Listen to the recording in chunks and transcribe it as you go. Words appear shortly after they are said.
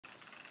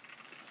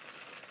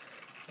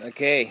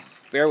Okay,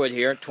 Bearwood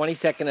here,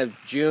 22nd of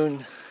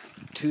June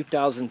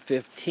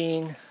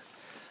 2015.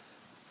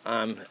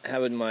 I'm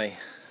having my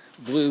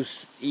blue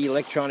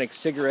electronic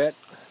cigarette.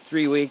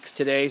 3 weeks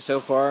today so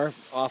far,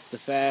 off the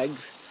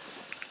fags.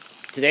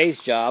 Today's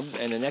job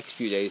and the next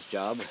few days'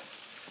 job,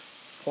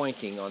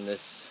 pointing on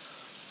this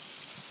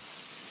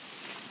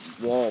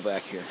wall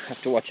back here.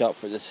 Have to watch out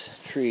for this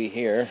tree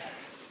here.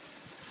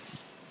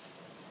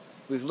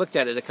 We've looked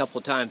at it a couple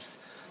of times.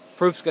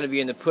 Proof's going to be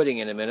in the pudding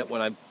in a minute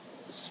when I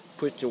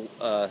put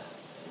the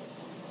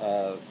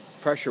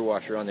pressure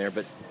washer on there,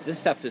 but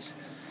this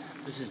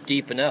is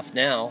deep enough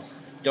now.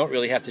 Don't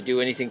really have to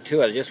do anything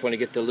to it. I just want to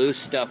get the loose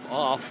stuff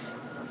off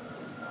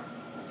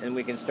and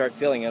we can start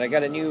filling it. I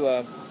got a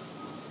new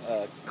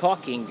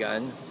caulking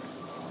gun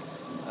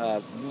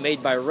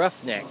made by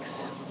Roughnecks.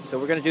 So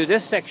we're going to do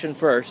this section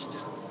first.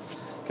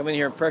 Come in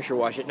here and pressure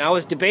wash it. Now I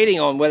was debating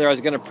on whether I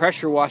was going to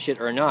pressure wash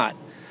it or not.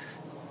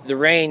 The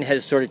rain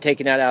has sort of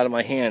taken that out of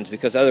my hands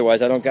because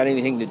otherwise I don't got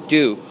anything to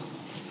do.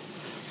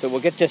 So we'll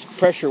get this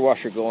pressure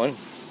washer going.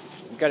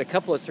 We've got a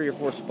couple of 3 or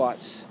 4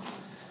 spots.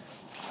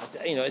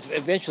 You know,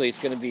 eventually it's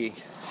going to be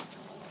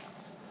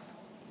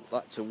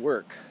lots of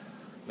work,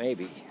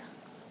 maybe.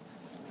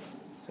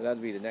 So that'll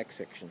be the next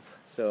section.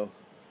 So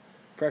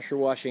pressure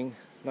washing,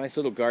 nice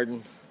little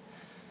garden.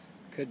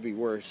 Could be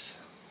worse.